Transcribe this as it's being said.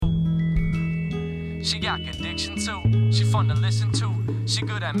She got addiction too. She fun to listen to. She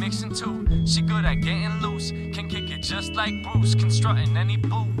good at mixing too. She good at getting loose. Can kick it just like Bruce. Constructing any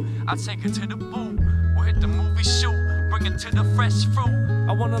boo. I take her to the boo. We'll hit the movie shoot. Bring it to the fresh fruit.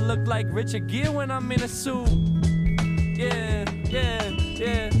 I wanna look like Richard Gere when I'm in a suit. Yeah, yeah,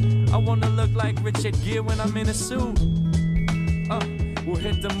 yeah. I wanna look like Richard Gere when I'm in a suit. We'll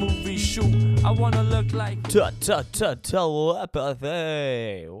hit the movie shoot. I wanna look like Telepathy.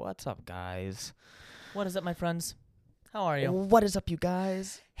 What's up, guys? What is up, my friends? How are you? What is up, you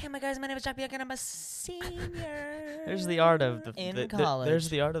guys? Hey, my guys, my name is Jack Bianca and I'm a senior. There's the art of college. There's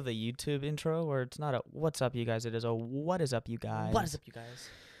the art of the YouTube intro where it's not a "What's up, you guys?" It is a "What is up, you guys?" What is up, you guys?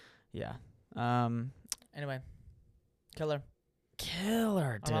 Yeah. Anyway, killer.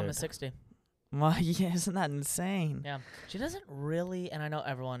 Killer, dude. Our mom is 60. Well, yeah, isn't that insane? Yeah, she doesn't really, and I know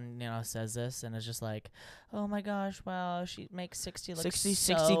everyone says this, and it's just like, oh my gosh, wow, she makes 60 look 60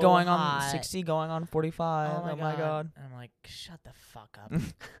 so going hot. on 60 going on 45. Oh my god. god. And I'm like, shut the fuck up.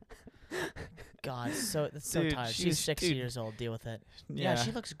 God, it's so Dude, tired. She's 60 dude. years old. Deal with it. Yeah,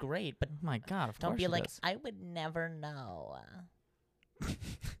 she looks great, but my god, of don't course be she like, does. I would never know.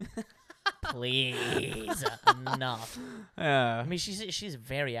 Please, enough. Yeah. I mean, she's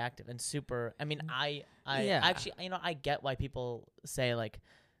very active and super. I mean, I Yeah. actually, I get why people say like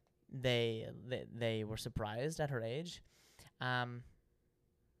they were surprised at her age,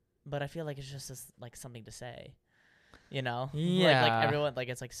 but I feel like it's just like something to say, Yeah. like everyone, like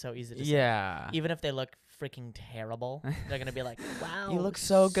it's like so easy to say. Yeah. Even if they look freaking terrible, they're gonna be like, wow, You look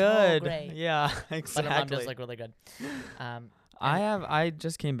so good. great. Yeah, But exactly. her mom does look really good. I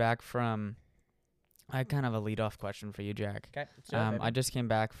just came back from. I had kind of a lead-off question for you, Jack. Okay, I just came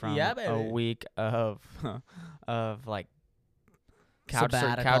back from Yeah, a baby. week of like couch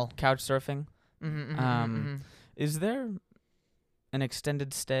Sabbatical. couch surfing. Mm-hmm. Is there an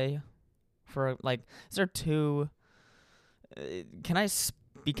extended stay for like? Is there two? Can I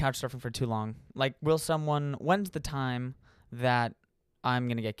be couch surfing for too long? Like, when's the time that I'm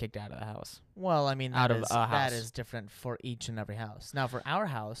gonna get kicked out of the house? Well, I mean, Out that of is a house. that is different for each and every house. Now, for our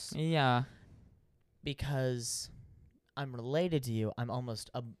house, Yeah. because I'm related to you, I'm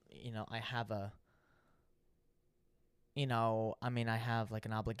almost I have a I have like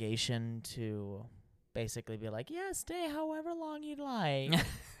an obligation to basically be like, yeah, stay however long you'd like.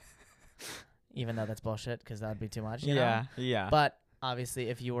 Even though that's bullshit, because that would be too much. You know? Yeah. But obviously,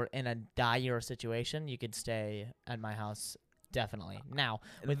 if you were in a dire situation, you could stay at my house, definitely. Now,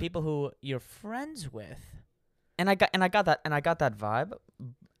 with people who you're friends with, and I got that vibe,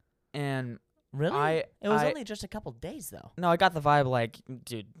 and really, it was I- only just a couple days though. no, I got the vibe like,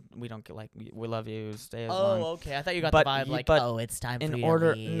 dude, we don't get like we love you, stay as long. Okay. I thought you got But the vibe y- like, but oh, it's time for In you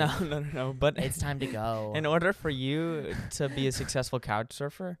order, to leave. no, but It's time to go. in order for you to be a successful couch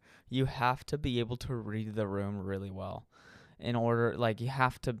surfer, you have to be able to read the room really well. In order, like, you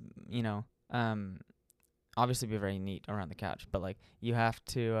have to, obviously be very neat around the couch, but like you have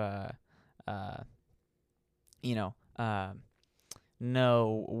to,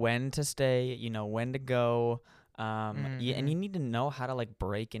 know when to stay, when to go, and you need to know how to like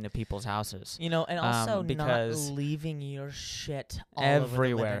break into people's houses. and also because not leaving your shit all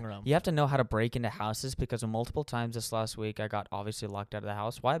everywhere. over the living room. You have to know how to break into houses, because multiple times this last week I got obviously locked out of the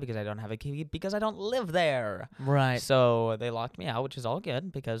house. Why? Because I don't have a key, because I don't live there. Right. So they locked me out, which is all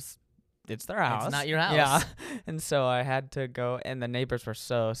good because it's their house. It's not your house. Yeah. And so I had to go, and the neighbors were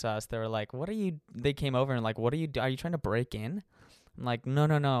so sus. They were like, they came over and like, what are you are you trying to break in? I'm like, no.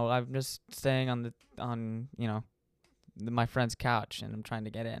 I'm just staying on my friend's couch, and I'm trying to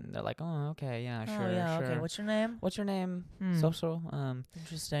get in. They're like, oh, okay, yeah, Oh, sure, yeah, sure. okay. What's your name? What's your name? Hmm. Social.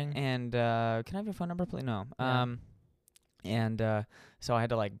 Interesting. And can I have your phone number, please? No. Yeah. So I had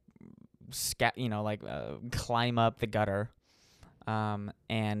to like climb up the gutter,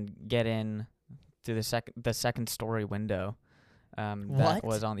 and get in through the second story window. That What?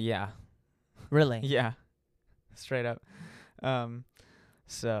 was on? Yeah. Really? Yeah. Straight up.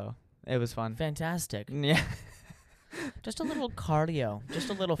 So it was fun. Fantastic. Yeah. Just a little cardio. Just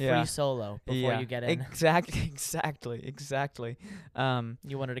a little free Yeah. solo before you get in. Exactly.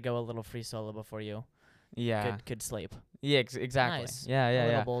 You wanted to go a little free solo before you Yeah. could sleep. Yeah. Exactly. Nice. Yeah. A Yeah.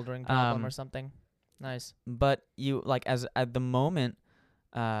 little Yeah. bouldering problem or something. Nice. But you like as at the moment,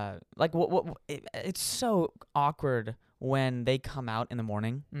 like it's so awkward when they come out in the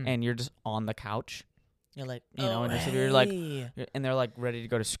morning and you're just on the couch. You're like, And so you're like, hey. and they're like ready to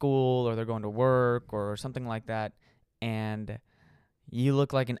go to school, or they're going to work or something like that, and you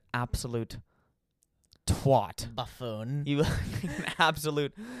look like an absolute twat. Buffoon. You look like an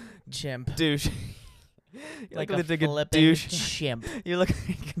absolute Chimp. douche. like look a like a flipping douche. chimp. You look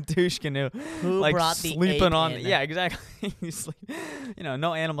like a douche canoe. Who like brought the sleeping ape on. in? Yeah, exactly. You sleep.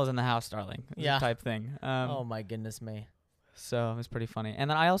 No animals in the house, darling. Yeah. Type thing. Oh my goodness me. So it was pretty funny. And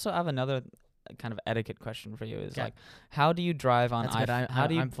then I also have another kind of etiquette question for you. Is Okay. like, how do you drive on That's good.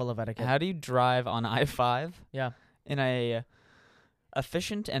 I'm full of etiquette. how do you drive on I-5 Yeah. in a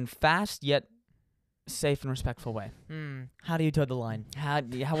efficient and fast yet safe and respectful way? How do you toe the line? How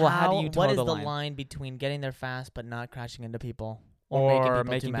do you toe what is the the line? line between getting there fast but not crashing into people Or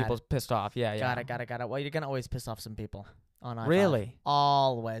making making people pissed off? Yeah, yeah. Got it. Well, you're gonna always piss off some people on I-5. Really?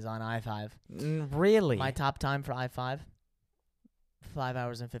 Always on I-5. Really? My top time for I-5, 5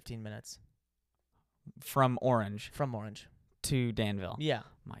 hours and 15 minutes From Orange from Orange. to Danville. Yeah.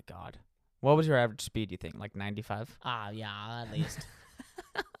 My God. What was your average speed, you think? Like 95? Yeah, at least.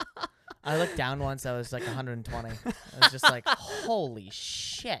 I looked down once. I was like 120. I was just like, holy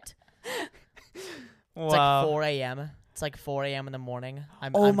shit. It's like 4 a.m. It's like 4 a.m. in the morning.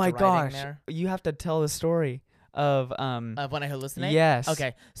 I'm my driving gosh. there. You have to tell the story of When I hallucinate? Yes.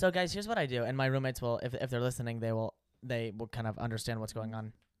 Okay. So guys, here's what I do, and my roommates will, if they're listening, they will kind of understand what's going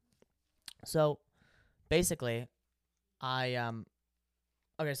on. So basically, I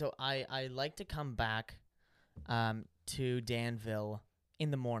like to come back to Danville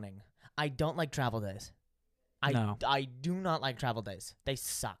in the morning. I don't like travel days. I do not like travel days. They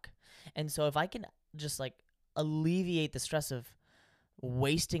suck. And so if I can just like alleviate the stress of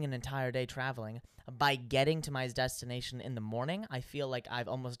wasting an entire day traveling by getting to my destination in the morning, I feel like I've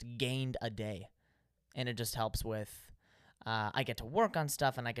almost gained a day. And it just helps with I get to work on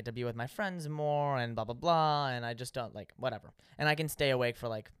stuff and I get to be with my friends more and blah blah blah, and I just don't like whatever. And I can stay awake for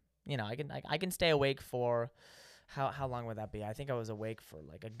like, I can stay awake for how long would that be? I think I was awake for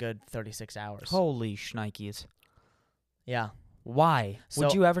like a good 36 hours. Holy shnikes. Yeah. Why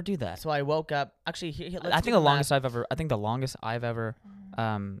would So- you ever do that? So I woke up. Actually, let's I do think the math. longest I've ever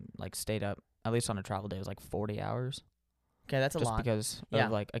like stayed up, at least on a travel day, was like 40 hours. Okay, that's a Just lot. because Yeah.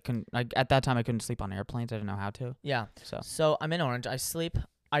 of like at that time I couldn't sleep on airplanes. I didn't know how to. Yeah. So So I'm in Orange. I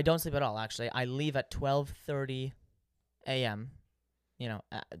don't sleep at all, actually. I leave at 12:30 a.m.,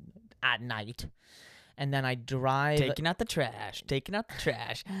 at night. And then I drive taking out the trash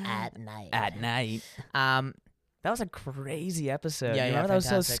at night. at night. That was a crazy episode. Yeah, You yeah, remember? That was so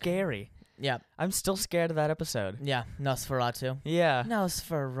fantastic. scary. Yeah. I'm still scared of that episode. Yeah. Nosferatu. Yeah.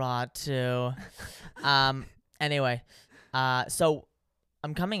 Nosferatu. Anyway, so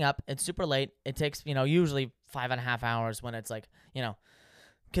I'm coming up. It's super late. It takes, usually 5.5 hours when it's like,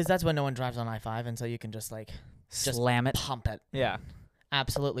 because that's when no one drives on I-5, and so you can just like Slam it. pump it. Yeah.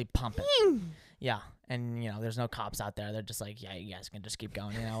 Absolutely pump it. Yeah. And there's no cops out there. They're just like, yeah, you guys can just keep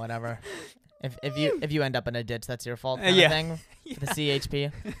going, whatever. If you end up in a ditch, that's your fault kind Yeah. of thing. The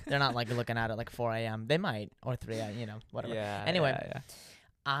CHP, they're not like looking at it like 4 a.m. They might, or 3 a.m., whatever. Yeah. Anyway.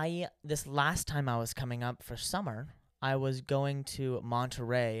 yeah. This last time I was coming up for summer, I was going to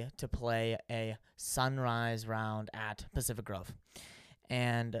Monterey to play a sunrise round at Pacific Grove,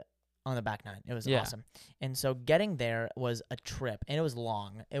 and on the back nine, it was Yeah. awesome. And so getting there was a trip, and it was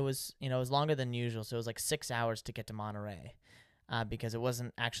long. It was it was longer than usual, so it was like 6 hours to get to Monterey, because it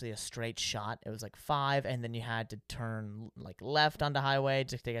wasn't actually a straight shot. It was like 5, and then you had to turn like left onto highway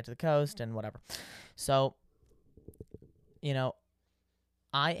just to get to the coast and whatever. So,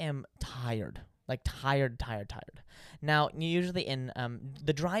 I am tired, like tired. Now, usually in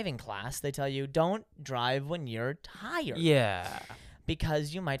the driving class, they tell you don't drive when you're tired. Yeah.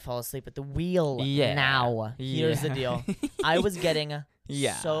 Because you might fall asleep at the wheel. Yeah. Now, here's the deal. I was getting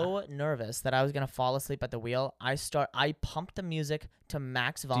Yeah. so nervous that I was going to fall asleep at the wheel. I pumped the music to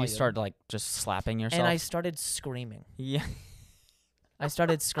max Do volume. you start like just slapping yourself? and I started screaming. Yeah. I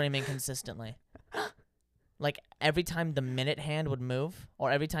started screaming consistently. Like every time the minute hand would move,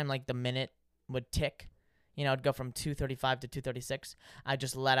 or every time like the minute would tick, it'd go from 2:35 to 2:36. I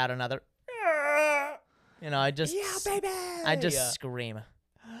just let out another. I just scream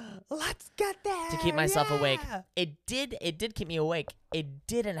Let's get there to keep myself awake. It did keep me awake. It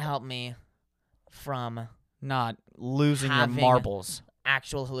didn't help me from Not losing your Having- marbles.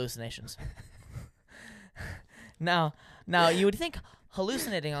 actual hallucinations. Now you would think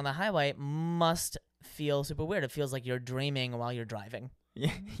hallucinating on the highway must feel super weird. It feels like you're dreaming while you're driving.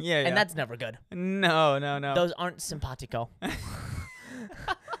 Yeah. Yeah. And that's never good. No. Those aren't simpatico.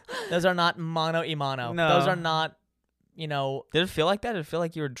 Those are not mono y mono. No. Those are not, Did it feel like that? Did it feel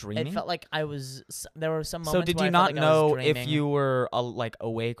like you were dreaming? it felt like I was, there were some So moments did where you I felt not like I was know if dreaming. you were like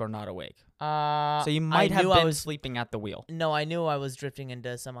awake or not awake? So So you might have knew I been was, sleeping at the wheel. no, I knew I was drifting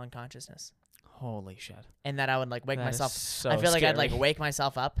into some unconsciousness. Holy shit. And that I would like wake That is myself. so I feel like I'd like scary. wake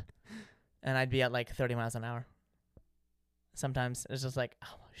myself up and I'd be at like 30 miles an hour. Sometimes it's just like,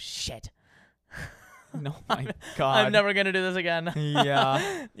 oh shit. No, my God. I'm never gonna do this again.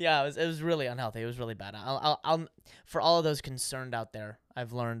 Yeah. Yeah, it was really unhealthy. It was really bad. I'll for all of those concerned out there,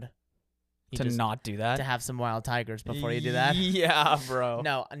 I've learned To not do that. to have some wild tigers before you do that. Yeah, bro.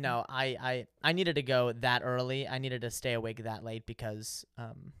 No, I needed to go that early. I needed to stay awake that late because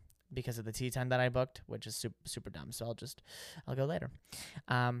of the tea time that I booked, which is super dumb. So I'll go later.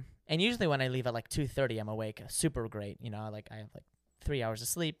 And usually when I leave at like 2:30, I'm awake, super great. You know, I have like 3 hours of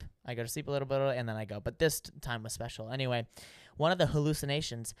sleep. I go to sleep a little bit early and then I go. But this time was special. Anyway, one of the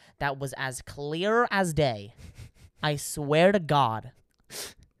hallucinations that was as clear as day, I swear to God,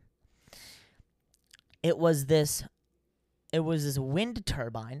 it was this wind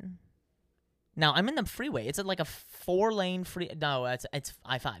turbine. Now, I'm in the freeway. It's like a 4-lane free. No, it's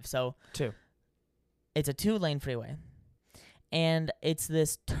I-5. So 2. It's a 2-lane freeway. And it's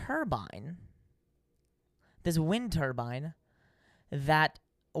this turbine, this wind turbine that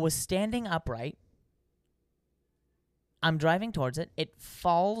was standing upright. I'm driving towards it. It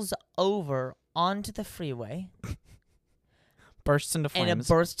falls over onto the freeway. Bursts into flames. And it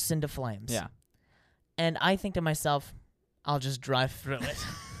bursts into flames. Yeah. And I think to myself, I'll just drive through it.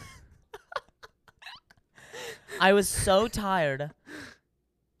 I was so tired,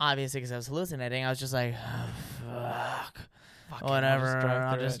 obviously, because I was hallucinating. I was just like, oh, fuck, whatever,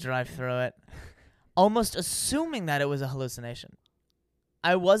 I'll just drive through it. Almost assuming that it was a hallucination.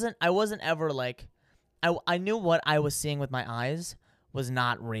 I wasn't ever like, I knew what I was seeing with my eyes was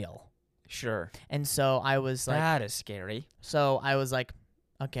not real. Sure. And so I was like, that is scary. So I was like,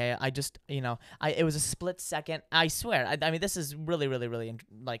 okay, I just, it was a split second. I swear. I mean, this is really, really, really,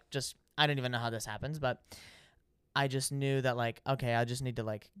 like, just, I don't even know how this happens, but I just knew that, like, okay, I just need to,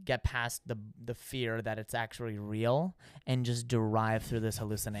 like, get past the fear that it's actually real and just drive through this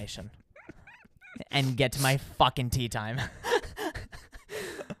hallucination and get to my fucking tea time.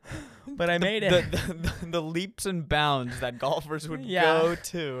 But I made it. The leaps and bounds that golfers would Yeah. go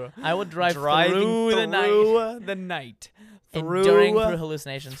to. I would drive Driving through the night. The night. Enduring through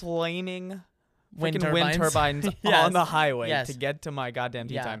hallucinations. Flaming Wind wind turbines Yes. on the highway Yes. to get to my goddamn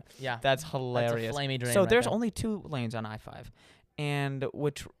tea time. Yeah. That's hilarious. That's a flamey dream So right there's there. only 2 lanes on I-5, and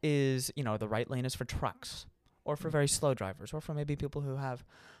which is, the right lane is for trucks or for very slow drivers or for maybe people who have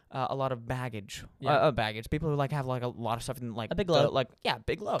a lot of baggage. Yeah. Baggage. People who have like a lot of stuff in like A big load.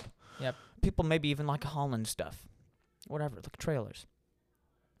 big load. Yep. People maybe even like hauling stuff, whatever, like trailers.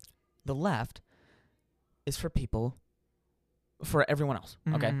 The left is for people, for everyone else.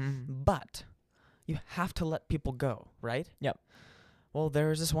 Okay, Mhm. but you have to let people go, right? Yep. Well, there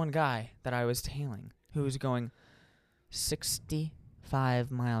was this one guy that I was tailing who was going 65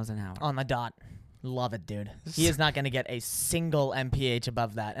 miles an hour. On the dot. Love it, dude. He is not going to get a single MPH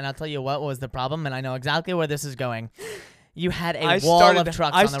above that. And I'll tell you what was the problem, and I know exactly where this is going. You had a wall of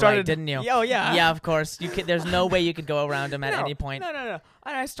trucks on the right, didn't you? Oh, yeah. Yeah, of course. There's no way you could go around him at any point. No.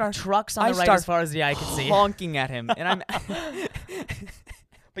 And I start Trucks on the right as far as the eye can see. honking at him, and I'm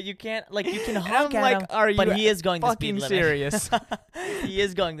But you can't, like, you can and honk I'm at like, him, are you but he is going the speed fucking limit. serious? He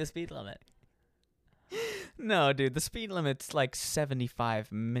is going the speed limit. No, dude, the speed limit's like 75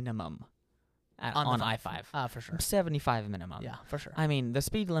 minimum on the I-5. For sure. 75 minimum. Yeah, for sure. I mean, the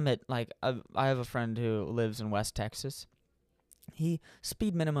speed limit, like, I have a friend who lives in West Texas.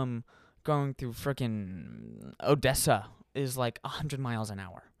 Speed minimum going through frickin' Odessa is like 100 miles an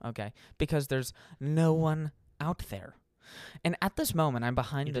hour, okay? Because there's no one out there. And at this moment, I'm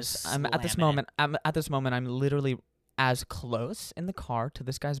behind You're this. just At this slamming moment, I'm literally as close in the car to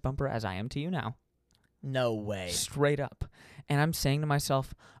this guy's bumper as I am to you now. No way. Straight up. And I'm saying to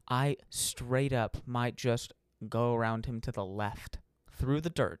myself, I straight up might just go around him to the left, through the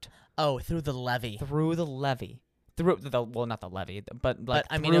dirt, Oh, through the levee. through the levee, well, not the levee, but like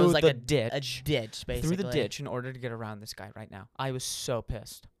I mean, it was like a ditch, ditch, basically. through the ditch in order to get around this guy right now. I was so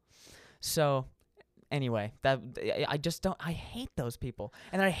pissed. So, anyway, I just don't. I hate those people,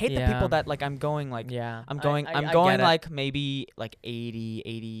 and I hate the Yeah. people that like I'm going like Yeah. I'm going I I'm going get it. like maybe like 80,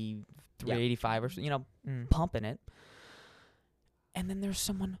 83, Yeah. 85 or so, Mm. pumping it. And then there's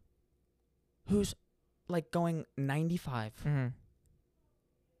someone who's like going 95 Mhm.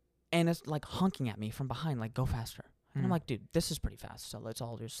 and it's like honking at me from behind, like, go faster. And I'm Mhm. like, dude, this is pretty fast, so let's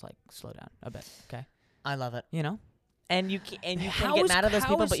all just like slow down a bit, okay? I love it. You know? And you can How get is- mad at those how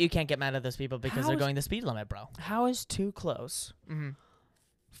people, is- but you can't get mad at those people because how they're is- going the speed limit, bro. How is too close Mm-hmm.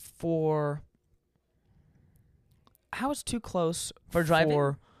 for For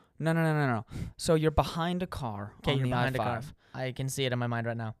driving? No. So you're behind a car. Okay, on you're the behind a I-5. car. I can see it in my mind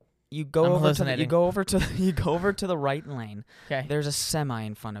right now. you go I'm over to the, you hallucinating. go over to you go over to the right lane. Okay. There's a semi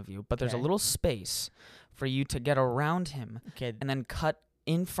in front of you, but there's a Okay. little space for you to get around him Okay. and then cut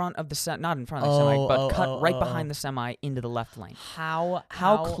in front of the not in front of the semi, but cut right oh. behind the semi into the left lane. How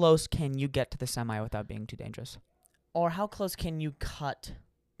How close can you get to the semi without being too dangerous? or how close can you cut?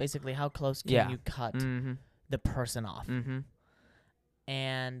 Basically, how close can Yeah. you cut Mm-hmm. the person off? Mm-hmm.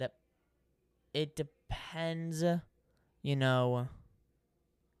 And it depends, you know.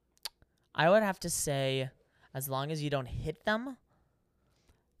 I would have to say, as long as you don't hit them.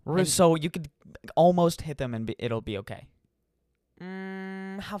 And- So you could almost hit them and it'll be okay.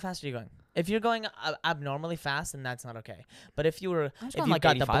 How fast are you going? If you're going abnormally fast, then that's not okay. But if you were, I was if going you've like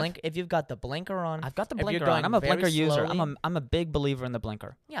got the 85. blink, if you've got the blinker on, I've got the if you're blinker going on. I'm a very blinker user. slowly- I'm a big believer in the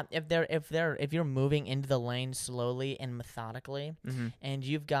blinker. yeah. If you're moving into the lane slowly and methodically, Mm-hmm. and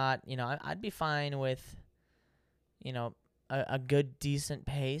you've got, you know, I'd be fine with, you know, a good decent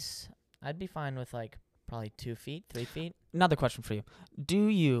pace. I'd be fine with like probably 2 feet, 3 feet. Another question for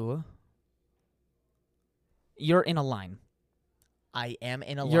you: You're in a line. I am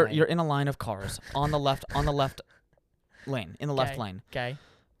in a You're line. you're in a line of cars on the left lane in the left Okay. lane. Okay.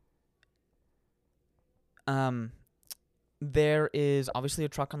 There is obviously a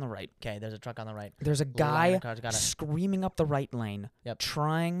truck on the right. Okay. There's a truck on the right. There's a Line guy of cars, got it. screaming up the right lane, Yep.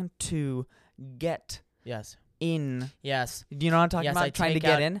 trying to get Yes. in. Yes. Do you know what I'm talking Yes. about? I Trying to take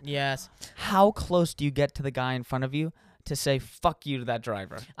get out- in. Yes. How close do you get to the guy in front of you to say "fuck you" to that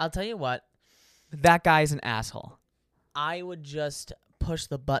driver? I'll tell you what. That guy's an asshole. I would just push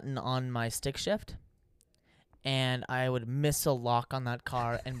the button on my stick shift, and I would missile lock on that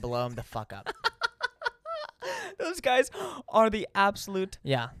car and blow him the fuck up. Those guys are the absolute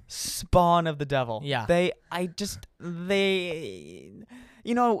Yeah. spawn of the devil. Yeah.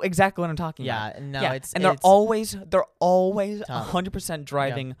 You know exactly what I'm talking about. Yeah. No. Yeah, It's and they're it's, always Tough. 100%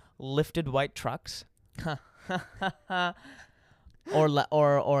 driving lifted white trucks or a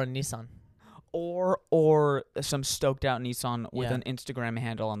Nissan. or some stoked out Nissan with Yeah. an Instagram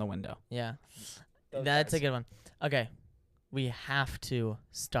handle on the window. Yeah. Those That's a guys. good one. Okay. We have to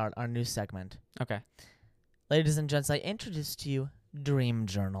start our new segment. Okay. Ladies and gents, I introduced to you Dream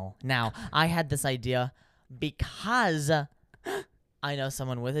Journal. Now, I had this idea because I know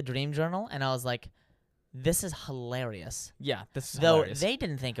someone with a dream journal, and I was like, this is hilarious. Yeah, this is Though hilarious. they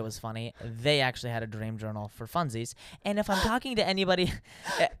didn't think it was funny, they actually had a dream journal for funsies. And if I'm talking to anybody,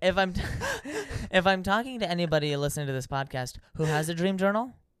 if I'm talking to anybody listening to this podcast who has a dream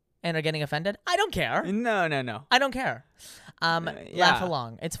journal and are getting offended, I don't care. No. I don't care. Laugh yeah.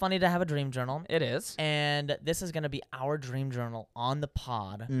 along. It's funny to have a dream journal. It is. And this is going to be our dream journal on the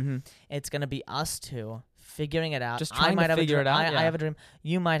pod. Mm-hmm. It's going to be us two figuring it out. Just I trying to might have figure a it dream. out, yeah. I have a dream.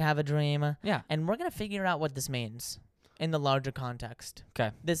 You might have a dream. Yeah. And we're going to figure out what this means in the larger context.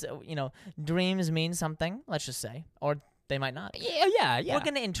 'Kay. This, dreams mean something, let's just say, or they might not. Yeah. We're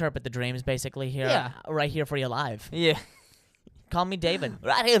going to interpret the dreams basically here, Yeah. right here for you live. Yeah. Call me David.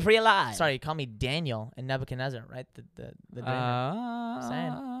 Right here for your life. Sorry, call me Daniel and Nebuchadnezzar, right? The dreamer.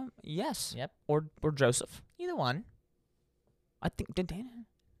 Saying. Yes. Yep. Or Joseph. Either one. I think did Dan.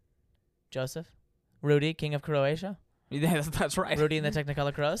 Joseph. Rudy, King of Croatia. Yeah, that's right. Rudy and the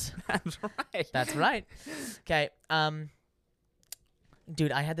Technicolor Crows. That's right. That's right. Okay.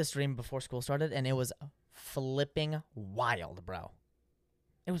 Dude, I had this dream before school started, and it was flipping wild, bro.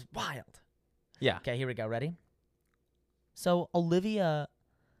 It was wild. Yeah. Okay, here we go. Ready? So Olivia,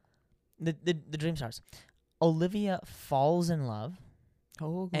 the dream starts. Olivia falls in love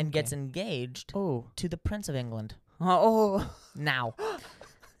Oh. and gets engaged Oh. to the Prince of England. Oh. Now.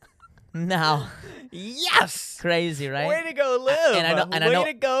 Now. Yes. Crazy, right? Way to go, Liv. And I know- and I Way know-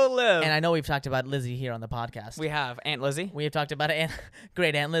 to go, Liv. And I know we've talked about Lizzie here on the podcast. We have Aunt Lizzie. We have talked about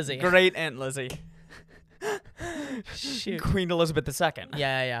great Aunt Lizzie. Great Aunt Lizzie. Shoot. Queen Elizabeth II.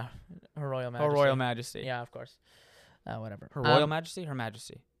 Yeah. Her Royal Majesty. Her Royal Majesty. Yeah, of course. Whatever. Her Royal Majesty? Her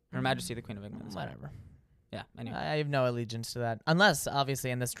Majesty. Her Majesty, the Queen of England. Whatever. Yeah, anyway. I have no allegiance to that. Unless, obviously,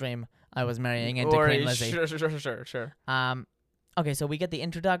 in this dream, I was marrying into Or Queen Lizzie. Sure. Okay, so we get the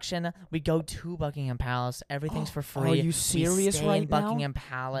introduction. We go to Buckingham Palace. Everything's for free. Are you We serious stay right in now? Buckingham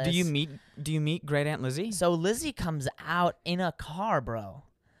Palace. Do you meet Great Aunt Lizzie? So Lizzie comes out in a car, bro.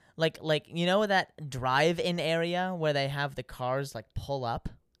 Like you know that drive-in area where they have the cars like pull up?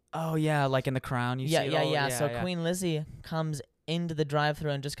 Oh yeah, like in The Crown. You see it all? Yeah. So Queen Lizzie comes into the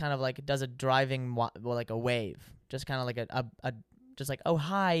drive-thru and just kind of like does a driving like a wave, just kind of like a just like, oh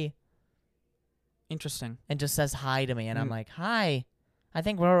hi, Interesting. and just says hi to me, and I'm Mm. like, hi, I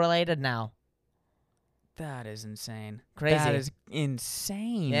think we're related now. That is insane. Crazy. That is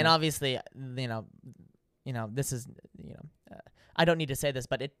insane. And obviously, this is, I don't need to say this,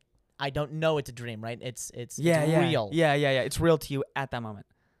 but I don't know it's a dream, right? It's Yeah, yeah, real. Yeah. It's real to you at that moment.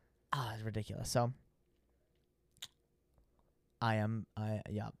 It's ridiculous. So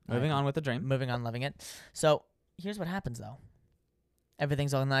Moving on with the dream. Moving on, loving it. So here's what happens though.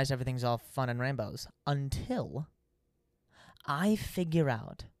 Everything's all nice, everything's all fun and rainbows until I figure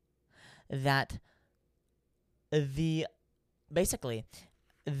out that I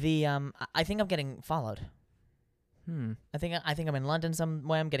think I'm getting followed. I think I'm in London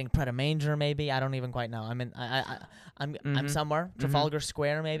somewhere. I'm getting Pret a Manger maybe. I don't even quite know. I'm somewhere. Trafalgar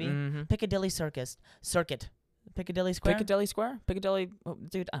Square maybe. Piccadilly Circuit. Piccadilly Square. Piccadilly Square. Piccadilly. Oh,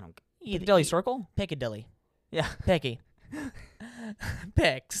 dude, I don't. Either- Piccadilly Circle. Piccadilly. Yeah. Picky.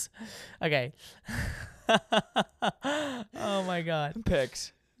 Picks. Okay. Oh my god.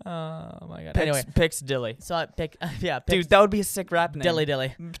 Picks. Oh my god. Picks, Anyway, Picks Dilly. so I pick. Yeah, Dude, that would be a sick rap name. Dilly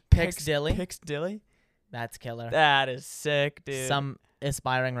Dilly. Picks Dilly. Picks Dilly. That's killer. That is sick, dude. Some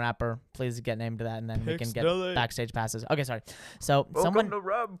aspiring rapper, please get named to that, and then we can get Dilly. backstage passes. Okay, sorry. So Welcome to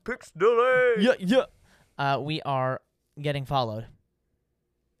Rap Picks Dilly. yeah. We are getting followed,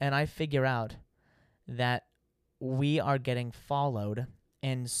 and I figure out that we are getting followed,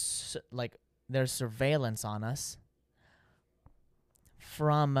 and there's surveillance on us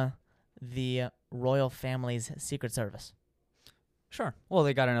from the royal family's secret service. Sure. Well,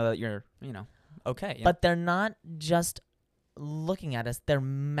 they got to know that you're, okay. Yeah. But they're not just looking at us, they're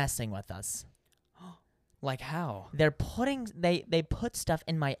messing with us. Like how? They're putting they put stuff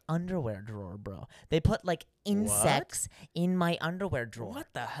in my underwear drawer, bro. They put like insects in my underwear drawer. What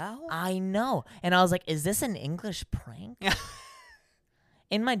the hell? I know. And I was like, is this an English prank?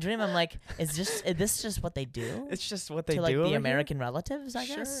 In my dream, I'm like, is this just what they do? It's just what they to do like over the here? American relatives, I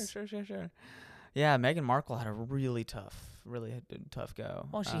guess. Sure. Yeah, Meghan Markle had a really tough go.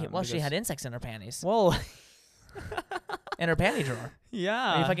 Well, she had insects in her panties. Well, In her panty drawer.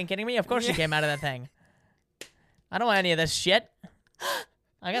 yeah. Are you fucking kidding me? Of course she came out of that thing. I don't want any of this shit.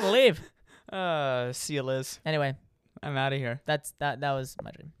 I gotta leave. See you, Liz. Anyway, I'm out of here. that was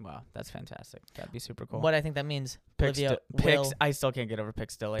my dream. Wow, that's fantastic. That'd be super cool. What I think that means, Picks Olivia Picks. will I still can't get over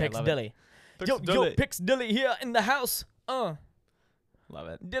Picks Dilly. Picks I love Dilly. It. Yo, Picks Dilly here in the house. Love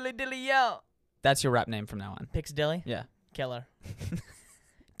it. Dilly Dilly, yeah. That's your rap name from now on. Picks Dilly? Yeah. Killer.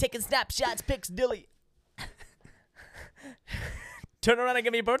 Taking snapshots, Picks Dilly. Turn around and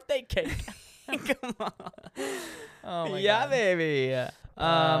give me a birthday cake. Come on. Oh my yeah, god.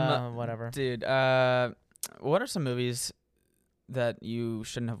 baby. Whatever. Dude, what are some movies that you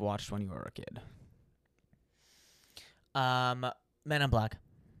shouldn't have watched when you were a kid? Men in Black.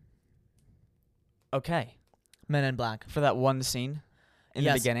 Okay. Men in Black. For that one scene in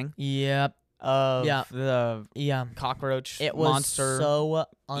the beginning Yep. of Yeah. the Yeah. cockroach It was monster so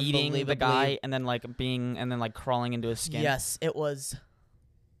eating the unbelievably guy and then crawling into his skin. Yes, it was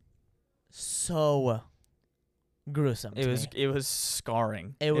so gruesome. It to was me. it was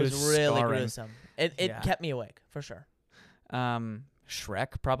scarring. It was really scarring. gruesome. It Yeah. kept me awake for sure.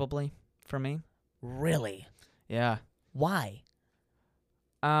 Shrek probably for me. Really? Yeah. Why?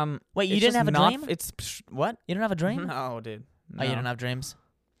 Wait, you it's didn't just have a not- dream? It's what? You don't have a dream? No, dude. Oh, you No. don't have dreams?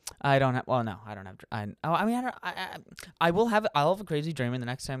 I don't have. Well, no, I don't have. I will have. I'll have a crazy dream, and the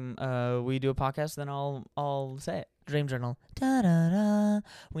next time we do a podcast, then I'll say it. Dream journal. Da da da.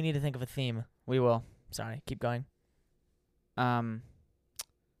 We need to think of a theme. We will. Sorry, keep going.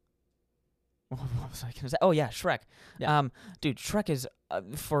 What was I gonna say? Oh yeah, Shrek. Yeah. Dude, Shrek is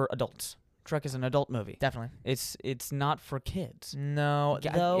for adults. Shrek is an adult movie. Definitely. It's not for kids. No,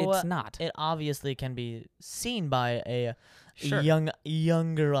 Yeah, though it's not. it obviously can be seen by a Sure.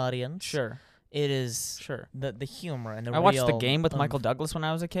 younger audience. Sure. It is Sure. the humor and the I watched The real Game with oomph. Michael Douglas when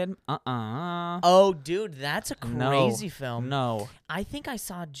I was a kid. Oh, dude, that's a No. crazy film. No. I think I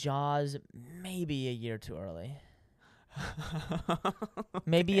saw Jaws maybe a year too early.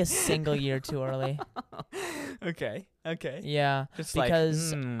 Maybe a single year too early. Okay. Yeah, Just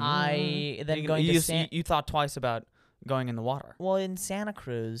because like, I then going you, to just- you thought twice about going in the water. well in Santa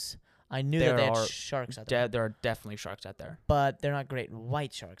Cruz, I knew There that they had are sharks out there, There are definitely sharks out there. but they're not great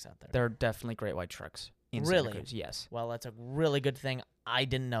white sharks out there. There are definitely great white sharks in Really? Santa Cruz. Yes. Well, that's a really good thing. I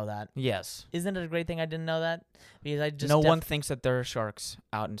didn't know that. Yes. Isn't it a great thing I didn't know that? Because I just No one thinks that there are sharks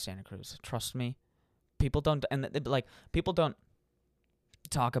out in Santa Cruz. Trust me. People don't, people don't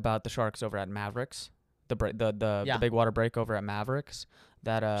talk about the sharks over at Mavericks. The Yeah. big water break over at Mavericks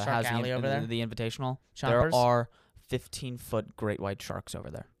that Shark has Alley over there? the Invitational. Chompers? There are 15-foot great white sharks over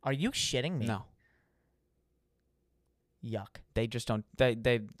there. Are you shitting me? No. Yuck. They just don't.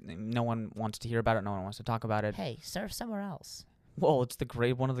 No one wants to hear about it. No one wants to talk about it. Hey, surf somewhere else. Well, it's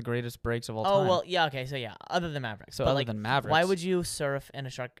one of the greatest breaks of all Oh time. well, yeah. Okay, so yeah, other than Mavericks. So but other like, than Mavericks, why would you surf in a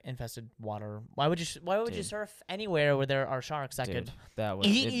shark-infested water? Why would you Dude. surf anywhere where there are sharks that dude, could that was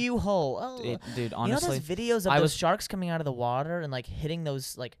eat you whole? Oh. dude, You know honestly, those videos of I those was- sharks coming out of the water and like hitting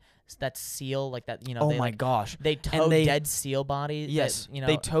those like that seal like that, you know? oh they, my like, gosh. they tow they- dead seal bodies. Yes, you know,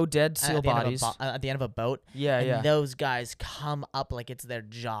 they tow dead at seal the end of a bodies. at the end of a boat. Yeah, And yeah. those guys come up like it's their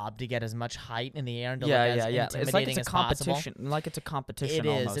job to get as much height in the air and to Yeah, look yeah, as yeah. It's like intimidating it's a as possible. competition. Like it's a competition It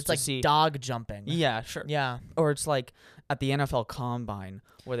is. almost. It's to like see. dog jumping. Yeah, sure. Yeah. Or it's like at the NFL Combine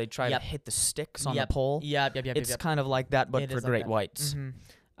where they try Yep. to hit the sticks on Yep. the pole. Yep. It's kind of like that, but It for is like great that. whites.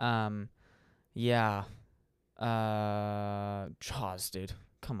 Mhm. Yeah. Jaws, dude.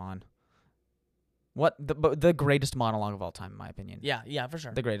 Come on. What the greatest monologue of all time, in my opinion. Yeah. Yeah. For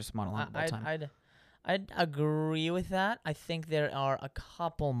sure. The greatest monologue of all time. I'd agree with that. I think there are a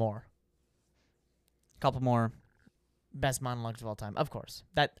couple more Couple more. best monologues of all time, of course,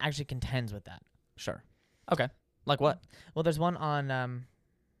 that actually contends with that. Sure. Okay. Like what? Well, there's one on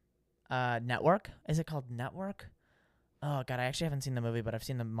Network. Is it called Network? Oh god, I actually haven't seen the movie, but I've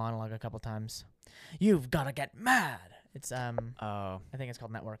seen the monologue a couple times. You've gotta get mad. It's Oh. I think it's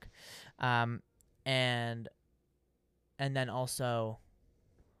called Network. And then also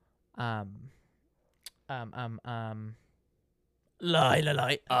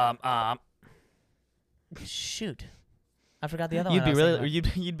lie. Shoot. I forgot the other You'd one. I be was thinking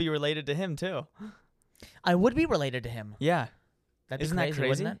about. you'd be related to him too. I would be related to him. Yeah. That'd Isn't be that crazy,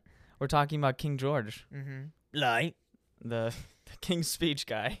 crazy? wouldn't We're talking about King George, it? Mm-hmm. Lie. the King's Speech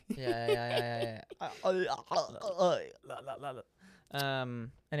guy. Yeah.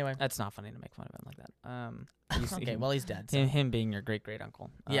 Anyway. That's not funny to make fun of him like that. He's- Okay, him- well, he's dead. So. him being your great great uncle.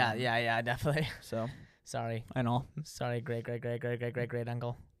 Yeah, definitely. So Sorry. I know, Sorry, great uncle.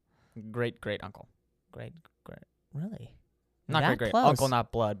 great uncle. Great. Really? Not That great close? uncle,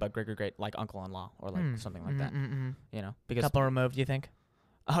 not blood, but great like uncle-in-law or like something like that. You know, because Couple removed, you think?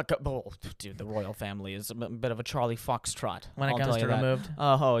 oh, dude, the royal family is a bit of a Charlie Foxtrot When it I'll comes tell to you that. removed?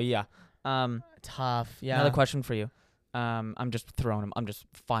 Oh yeah. Tough. Yeah. Another question for you. I'm just throwing them. I'm just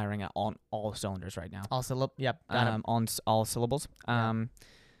firing at on all cylinders right now. Also, yep. Got it. On all syllables. Yeah.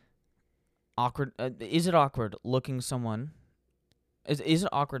 Awkward. Is it awkward looking someone? Is it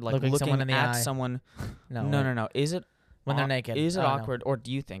awkward like Looking looking someone in the at eye. someone? No. No. Is it When they're awk- naked. Is it Oh, no. awkward, or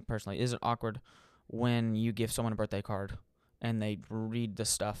do you think personally, is it awkward when you give someone a birthday card and they read the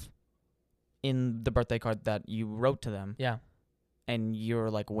stuff in the birthday card that you wrote to them, Yeah. and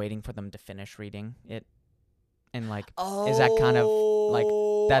you're like waiting for them to finish reading it, and like Oh. is that kind of, like,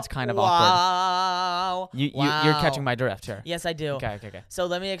 that's kind of awkward. Wow. you're catching my drift here. Yes, I do. Okay. So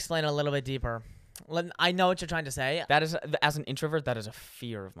let me explain a little bit deeper. I know what you're trying to say. That is, as an introvert, that is a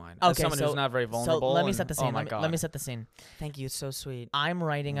fear of mine. As Okay, someone so- who's not very vulnerable. So let me and- set the scene. Oh my God. Let me set the scene. Thank you. It's so sweet. I'm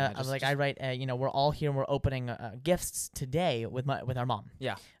writing Yeah, I write. We're all here. and We're opening gifts today with our mom.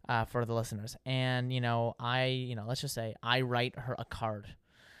 Yeah. For the listeners, and let's just say I write her a card,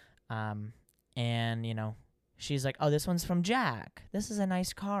 and she's like, "Oh, this one's from Jack. This is a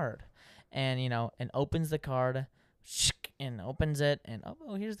nice card," and and opens the card, and opens it, and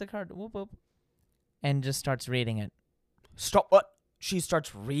oh, here's the card. Whoop whoop. And just starts reading it. Stop. What? She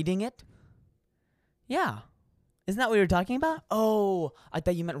starts reading it? Yeah. Isn't that what you were talking about? Oh, I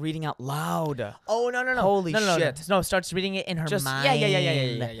thought you meant reading out loud. Oh, no. Holy no, shit. No, starts reading it in her Just mind.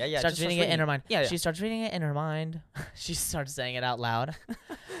 yeah. Starts Just reading it in her mind. Yeah. She starts reading it in her mind. She starts saying it out loud.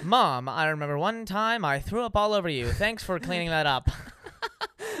 Mom, I remember one time I threw up all over you. Thanks for cleaning that up.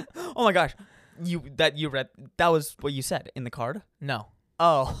 Oh my gosh. You read, that was what you said in the card? No.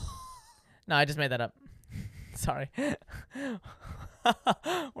 Oh. No, I just made that up. Sorry.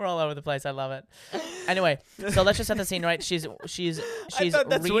 We're all over the place. I love it. Anyway, so let's just set the scene, right? She's I thought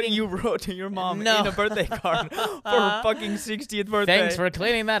that's reading. what you wrote to your mom No. in a birthday card for her fucking 60th birthday. Thanks for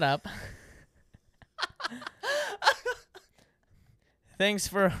cleaning that up. Thanks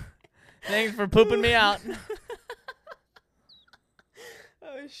for pooping me out.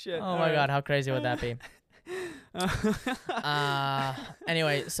 Oh shit. Oh my God, how crazy would that be?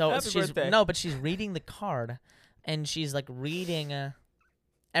 Anyway, so Happy she's birthday. but she's reading the card, and she's like reading.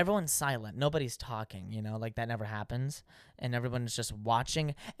 Everyone's silent. Nobody's talking. Like that never happens, and everyone's just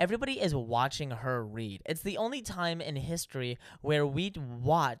watching. Everybody is watching her read. It's the only time in history where we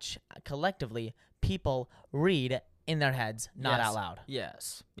watch collectively people read in their heads, not Yes. out loud.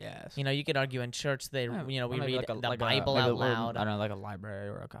 Yes. You could argue in church we Maybe read like the Bible out loud. I don't know, like a library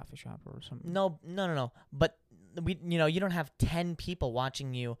or a coffee shop or something. No. But you don't have 10 people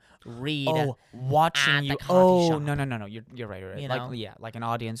watching you read. Watching at you. the coffee Oh, shop. no. You're right. You Like know? like an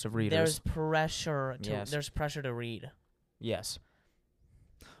audience of readers. There's pressure to Yes. there's pressure to read. Yes.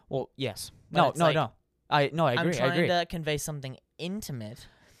 Well, yes. But No, it's no, like, no. I agree. I'm I trying agree. to convey something intimate,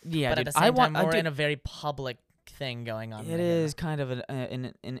 Yeah, but dude, at the I same want. time, we're dude, in a very public thing going on. it right is here. kind of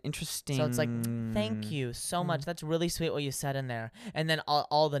an interesting. So it's like, thank you so much. That's really sweet what you said in there. And then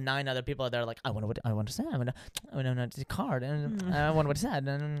all the 9 other people are there like, I wonder what I want to say. I want to card, and I wonder what it said.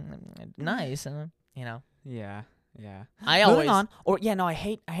 And nice, and you know. Yeah, yeah. I Moving always on. Or yeah, no, I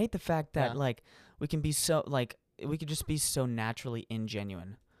hate the fact that Yeah. like we can be so like we could just be so naturally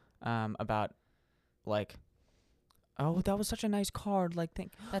ingenuine, about like. Oh, that was such a nice card. Like,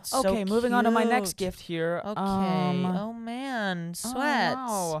 That's so okay, moving on to my next cute. gift here. Okay. Oh man, oh, sweats.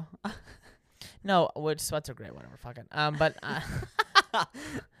 wow. No, which sweats are great. Whatever, fuck it. But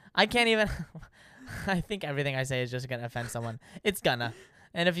I can't even. I think everything I say is just gonna offend someone. It's gonna.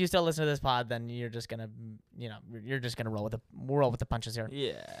 And if you still listen to this pod, then you're just gonna, you're just gonna roll with the punches here.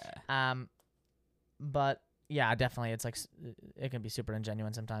 Yeah. But yeah, definitely, it's like it can be super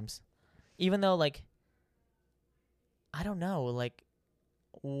ingenuine sometimes, even though like. I don't know, like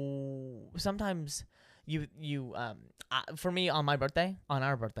sometimes for me on our birthday, a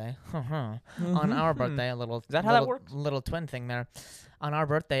little Is that how that works? Little twin thing there. On our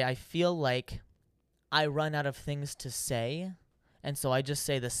birthday, I feel like I run out of things to say, and so I just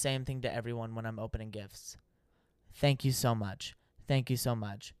say the same thing to everyone when I'm opening gifts. Thank you so much. Thank you so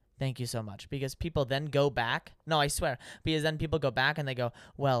much. Thank you so much. Because people then go back. No, I swear. Because then people go back and they go,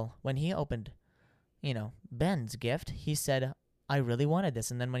 well, when he opened Ben's gift, he said, I really wanted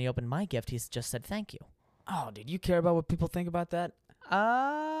this. And then when he opened my gift, he just said, thank you. Oh, did you care about what people think about that?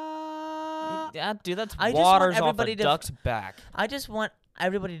 Yeah, dude, that's I just want waters off a everybody to- duck's back. I just want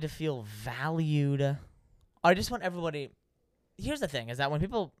everybody to feel valued. I just want everybody. Here's the thing: is that when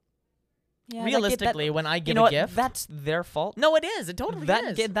people realistically, when I give you know a what? gift, That's their fault. no, it is. It totally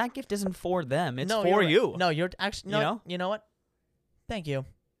is. That gift isn't for them. It's No, for you're right. you. No, you're actually. No, You know? You know what? Thank you.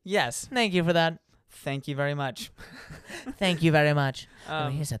 Yes. Thank you for that. Thank you very much. Thank you very much. He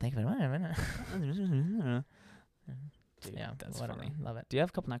Um, said, "Thank you very much." dude, Yeah, that's whatever. funny. Love it. Do you have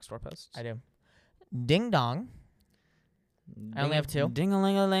a couple next door posts? I do. Ding dong, I only have 2.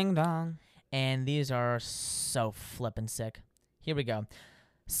 Ding-a-ling-a-ling dong. and these are so flippin' sick. Here we go.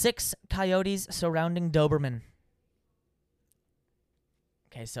 6 coyotes surrounding Doberman.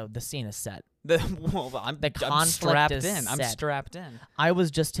 Okay, so the scene is set. I'm conflict strapped is in. I'm set. strapped in. I was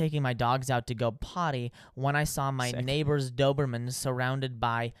just taking my dogs out to go potty when I saw my Sick. neighbor's Doberman surrounded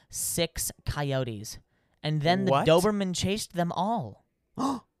by 6 coyotes. And then the What? Doberman chased them all.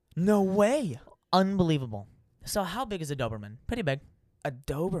 No way. Unbelievable. So how big is a Doberman? Pretty big. A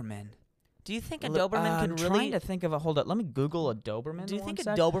Doberman. Do you think a Look, Doberman I'm could trying really... to think of a. Hold up. Let me Google a Doberman. Do you think a one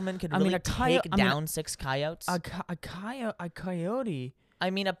sec. Doberman could I mean, really a coyote- take I mean, down 6 coyotes? A coyote. I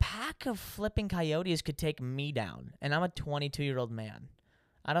mean, a pack of flipping coyotes could take me down, and I'm a 22-year-old man.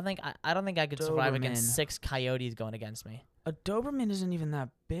 I don't think I could survive against Doberman. 6 coyotes going against me. A Doberman isn't even that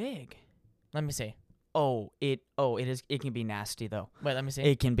big. Let me see. It is. It can be nasty though. Wait, let me see.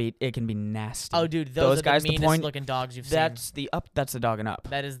 It can be nasty. Oh, dude, those those are guys, the the meanest point- looking dogs you've That's seen. That's the dog and up.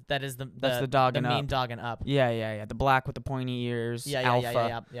 That is the That's the dog and mean up. dog and up. Yeah. The black with the pointy ears. Yeah.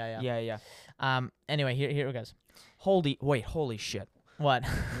 Alpha. Yeah. Yeah. Anyway, here it goes. Holy shit. What?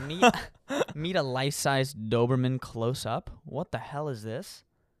 Meet a life-size Doberman close up. What the hell is this?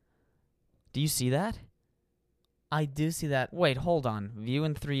 Do you see that? I do see that. Wait, hold on. View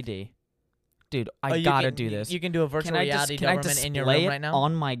in 3D. Dude, I you gotta can- do this. You can do a virtual reality Doberman in your room right now.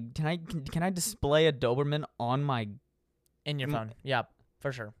 On my can I display a Doberman on my In your phone. Yep,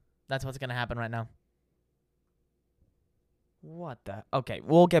 for sure. That's what's gonna happen right now. what the? Okay,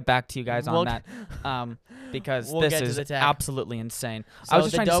 we'll get back to you guys on We'll that. Because We'll this get to is the tag. absolutely insane. So I was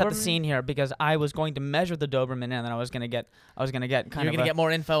just the trying to set the Doberman- scene here because I was going to measure the Doberman and then I was gonna get kind You're of gonna get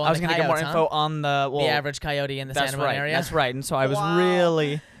more info on I was the gonna get more coyotes, info huh? on the average coyote in the That's Santa Monica right. area. That's right. And so I was Wow.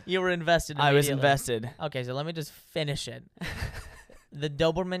 really You were invested. I was immediately. invested. Okay, so let me just finish it. The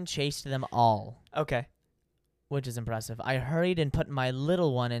Doberman chased them all, Okay. which is impressive. I hurried and put my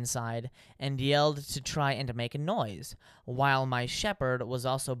little one inside and yelled to try and make a noise, while my shepherd was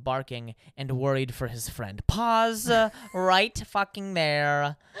also barking and worried for his friend. Pause. Right fucking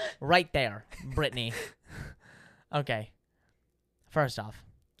there. Right there, Brittany. Okay. First off,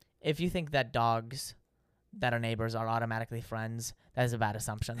 if you think that dogs that are neighbors are automatically friends, that is a bad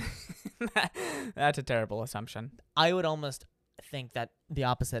assumption. That's a terrible assumption. I would almost think that the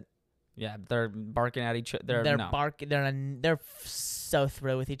opposite. Yeah, they're barking at each other. They're so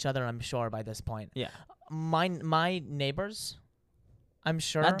through with each other, I'm sure, by this point. Yeah. My neighbors, I'm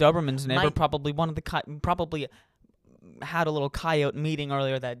sure. That Doberman's neighbor My- probably probably had a little coyote meeting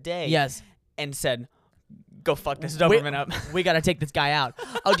earlier that day. Yes. And said, go fuck this Doberman up. We gotta take this guy out.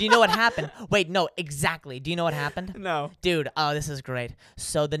 Oh, do you know what happened? Wait, no, exactly. Do you know what happened? No. Dude, oh, this is great.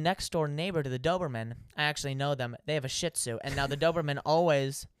 So the next door neighbor to the Doberman, I actually know them. They have a Shih Tzu, and now the Doberman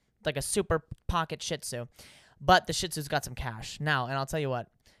always, like a super pocket Shih Tzu, but the Shih Tzu's got some cash. Now, and I'll tell you what,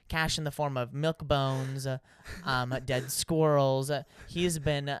 cash in the form of milk bones, dead squirrels. He's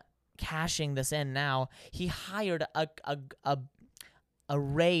been cashing this in now. He hired a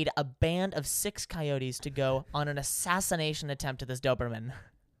raid, a band of 6 coyotes to go on an assassination attempt to this Doberman.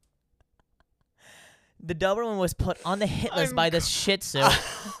 The Doberman was put on the hit list by this Shih Tzu.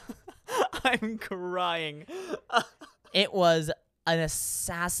 I'm crying. It was an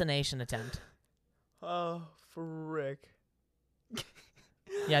assassination attempt. Oh, frick.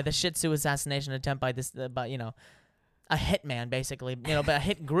 Yeah, the Shih Tzu assassination attempt by this, a hitman, basically. But a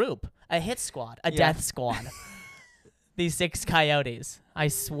hit group, a hit squad, a death squad. These 6 coyotes. I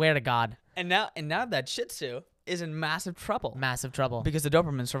swear to God. And now that Shih Tzu is in massive trouble. Massive trouble. Because the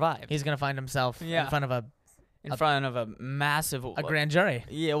Doberman survived. He's going to find himself in front of a massive... a grand jury.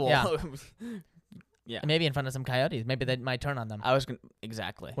 Yeah, well... Yeah. Maybe in front of some coyotes. Maybe they might turn on them. I was going to...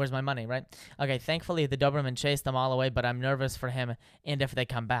 Exactly. Where's my money, right? Okay, thankfully the Doberman chased them all away, but I'm nervous for him and if they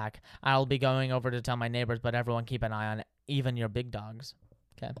come back. I'll be going over to tell my neighbors, but everyone keep an eye on even your big dogs.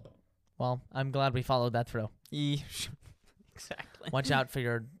 Okay. Well, I'm glad we followed that through. Exactly. Watch out for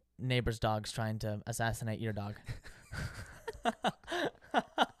your neighbor's dogs trying to assassinate your dog.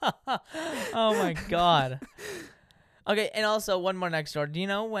 Oh my God. Okay, and also one more next door. Do you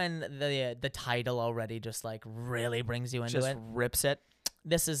know when the title already just like really brings you into just it? Rips it.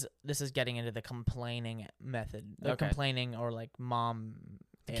 This is getting into the complaining method. The complaining or like mom.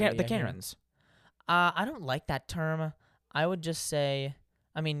 The Karens. I don't like that term. I would just say,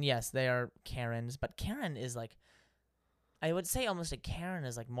 I mean, yes, they are Karens, but Karen is like, I would say almost a Karen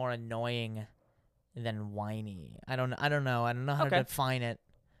is like more annoying than whiny. I don't know how to define it.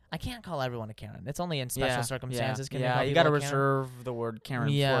 I can't call everyone a Karen. It's only in special circumstances. Yeah, you got to reserve the word Karen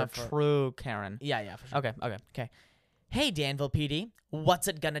for a true Karen. Yeah, for sure. Okay. Hey, Danville PD, what's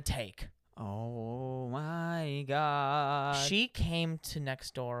it gonna take? Oh my God. She came to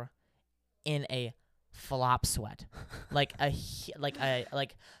next door in a flop sweat, like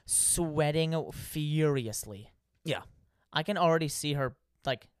sweating furiously. Yeah. I can already see her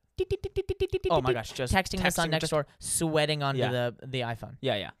like. Oh my gosh! Just texting the son next door, sweating onto the iPhone.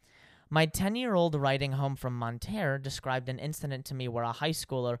 Yeah. My 10-year-old riding home from Monterey described an incident to me where a high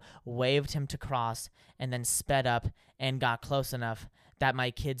schooler waved him to cross and then sped up and got close enough that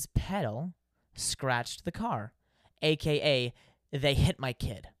my kid's pedal scratched the car, aka they hit my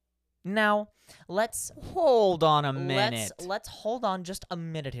kid. Now, let's hold on a minute. Let's hold on just a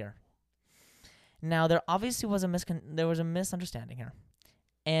minute here. Now, there obviously was a misunderstanding here.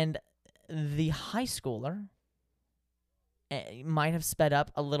 And the high schooler might have sped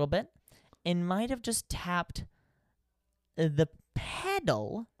up a little bit and might have just tapped the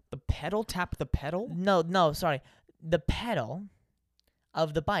pedal. The pedal? Tapped the pedal? No, sorry. The pedal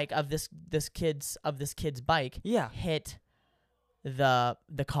of the bike, of this kid's bike, hit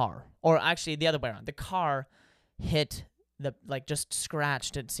the car. Or actually the other way around. The car hit just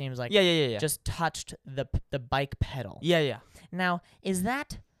scratched, it seems like. Yeah. Just touched the bike pedal. Yeah. Now, is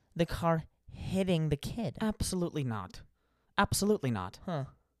that the car hitting the kid? Absolutely not. Huh.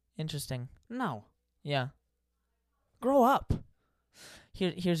 Interesting. No. Yeah. Grow up.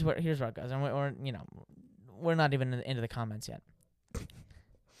 Here's where it goes. And we're not even into the comments yet.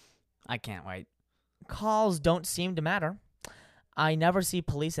 I can't wait. Calls don't seem to matter. I never see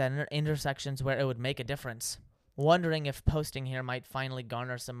police at intersections where it would make a difference. Wondering if posting here might finally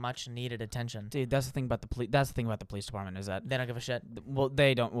garner some much-needed attention. Dude, that's the thing about the police. That's the thing about the police department is that they don't give a shit. Well,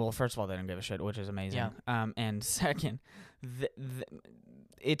 they don't. Well, first of all, they don't give a shit, which is amazing. Yeah. And second,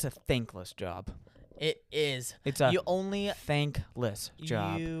 it's a thankless job. It is. It's a thankless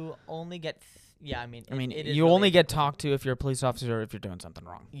job. You only get. You only get talked to if you're a police officer or if you're doing something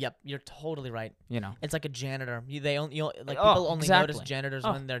wrong. Yep, you're totally right. You know, it's like a janitor. People only notice janitors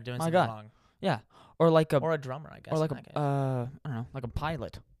when they're doing something wrong. Yeah. Or a drummer, I guess. Or like I don't know, like a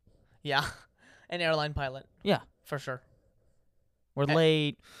pilot. Yeah, an airline pilot. Yeah, for sure. We're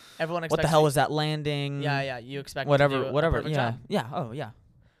late. Everyone expects. What the hell was that landing? Yeah. You expect whatever. Yeah. Job. Yeah. Oh yeah.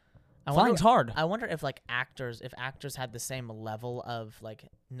 Flying's hard. I wonder if actors had the same level of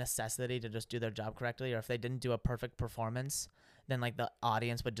necessity to just do their job correctly, or if they didn't do a perfect performance, then the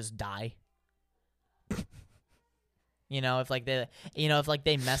audience would just die. If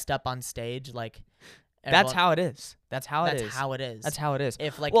they messed up on stage, that's how it is. That's how it is.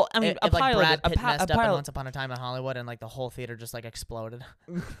 If Brad Pitt messed up in Once Upon a Time in Hollywood and the whole theater just exploded.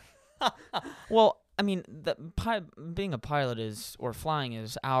 Well, I mean, being a pilot or flying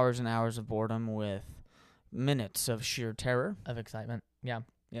is hours and hours of boredom with minutes of sheer terror. Of excitement. Yeah.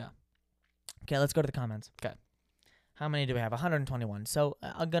 Yeah. Okay, let's go to the comments. 'Kay. How many do we have? 121. So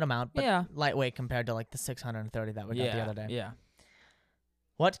a good amount, but Yeah. lightweight compared to like the 630 that we got the other day. Yeah.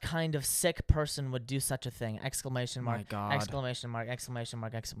 What kind of sick person would do such a thing? Exclamation mark. My God. Exclamation mark. Exclamation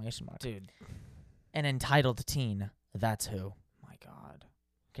mark. Exclamation mark. Dude. An entitled teen. That's who. My God.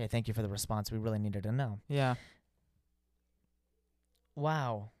 Okay, thank you for the response. We really needed to know. Yeah.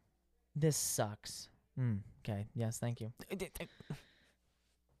 Wow. This sucks. Okay. Yes, thank you.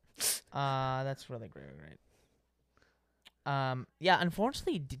 That's really great. Yeah,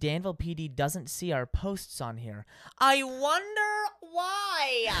 unfortunately, Danville PD doesn't see our posts on here. I wonder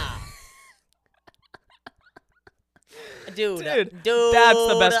why. Dude, That's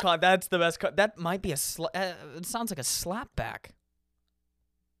the best. That's the best. That might be a. It sounds like a slapback.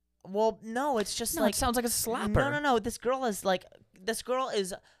 Well, no, it's just No, like it sounds like a slapper. No. This girl is like,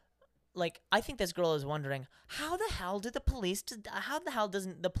 I think this girl is wondering how the hell doesn't the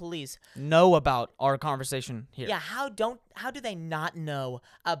police Know about our conversation here. Yeah, how do they not know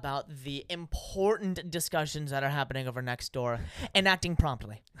about the important discussions that are happening over next door and acting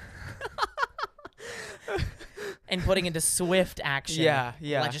promptly? And putting into swift action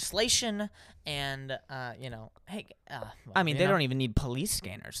legislation and hey, I mean, they don't even need police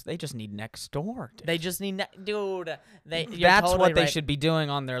scanners. They just need Nextdoor. Dude. They just need dude. That's totally what they right. should be doing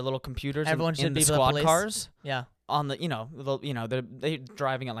on their little computers. Everyone should in be the the squad police. cars. Yeah. On the they're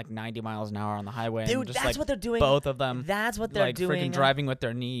driving at like 90 miles an hour on the highway. Dude, and just, that's like, what they're doing. Both of them. That's what they're like doing. Freaking driving with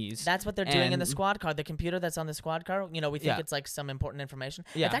their knees. That's what they're doing in the And- squad car. The computer that's on the squad car. We think Yeah. it's like some important information.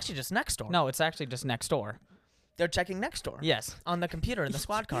 Yeah. It's actually just Nextdoor. No, it's actually just Nextdoor. They're checking Nextdoor. Yes. On the computer in the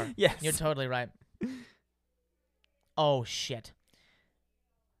squad car. Yes. You're totally right. Oh shit.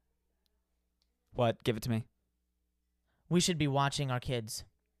 What? Give it to me. We should be watching our kids.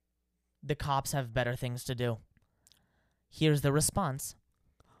 The cops have better things to do. Here's the response.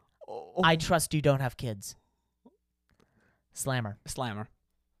 I trust you don't have kids. Slammer. Slammer.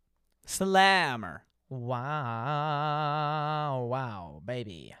 Wow,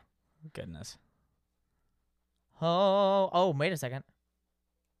 baby. Goodness. Oh, wait a second.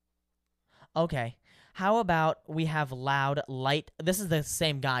 Okay. How about we have loud, light. This is the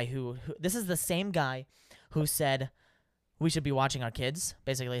same guy who said we should be watching our kids,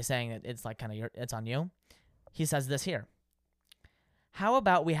 basically saying that it's like kind of it's on you. He says this here. How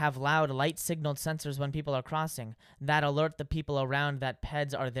about we have loud, light-signaled sensors when people are crossing that alert the people around that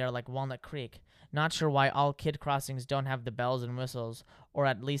peds are there like Walnut Creek? Not sure why all kid crossings don't have the bells and whistles, or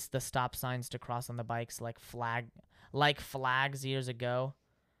at least the stop signs to cross on the bikes like flags years ago.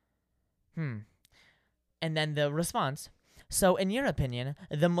 And then the response. So, in your opinion,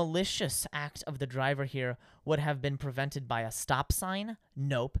 the malicious act of the driver here would have been prevented by a stop sign?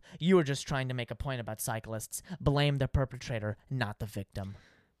 Nope. You were just trying to make a point about cyclists. Blame the perpetrator, not the victim.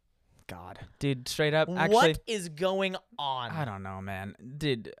 God. Dude, straight up, actually. What is going on? I don't know, man.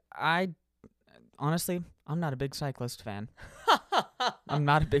 Dude, honestly, I'm not a big cyclist fan. I'm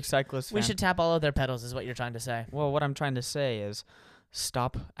not a big cyclist fan. We should tap all of their pedals is what you're trying to say. Well, what I'm trying to say is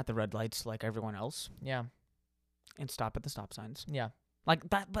stop at the red lights like everyone else. Yeah. And stop at the stop signs. Yeah. Like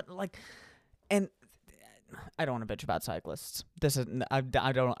that, but like, and I don't want to bitch about cyclists. This is, I'm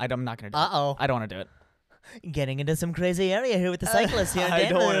not going to do it. Uh-oh. I don't want to do it. Getting into some crazy area here with the cyclists here in I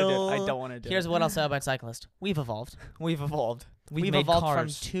don't want to do Danville. it. I don't want to do Here's it. what I'll say about cyclists. We've evolved. We've evolved. We've made evolved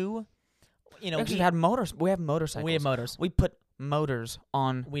cars. from two, we actually had motors. We have motorcycles. We have motors. We put motors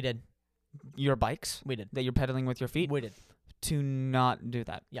on We did. your bikes We did. that you're pedaling with your feet We did. to not do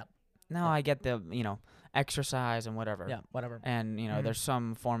that. Yep. Now Yep. I get the, exercise and whatever. Yeah, whatever. And, there's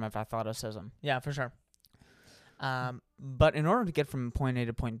some form of athleticism. Yeah, for sure. But in order to get from point A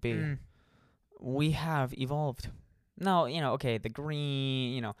to point B, we have evolved. No, okay, the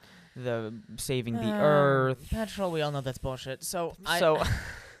green, the saving the earth. Petrol, we all know that's bullshit. So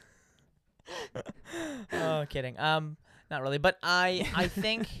oh, kidding. Not really, but I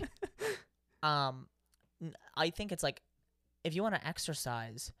think I think it's like if you want to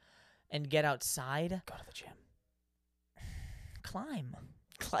exercise and get outside, Go to the gym. climb.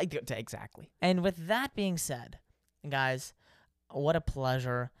 Exactly. And with that being said, guys, what a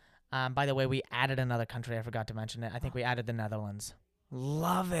pleasure. By the way, we added another country. I forgot to mention it. I think we added the Netherlands.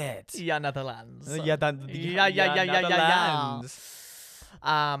 Love it. Yeah, Netherlands. Yeah.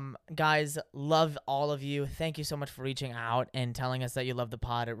 Guys, love all of you. Thank you so much for reaching out and telling us that you love the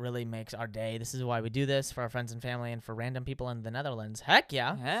pod. It really makes our day. This is why we do this, for our friends and family and for random people in the Netherlands. Heck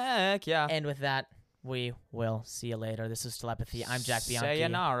yeah. Heck yeah. And with that, We will see you later. This is Telepathy. I'm Jack Bianchi.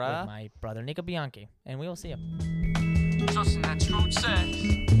 Sayonara. With my brother Nico Bianchi. And we will see you. Trusting that truth says,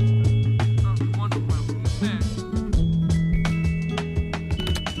 wonder where we met.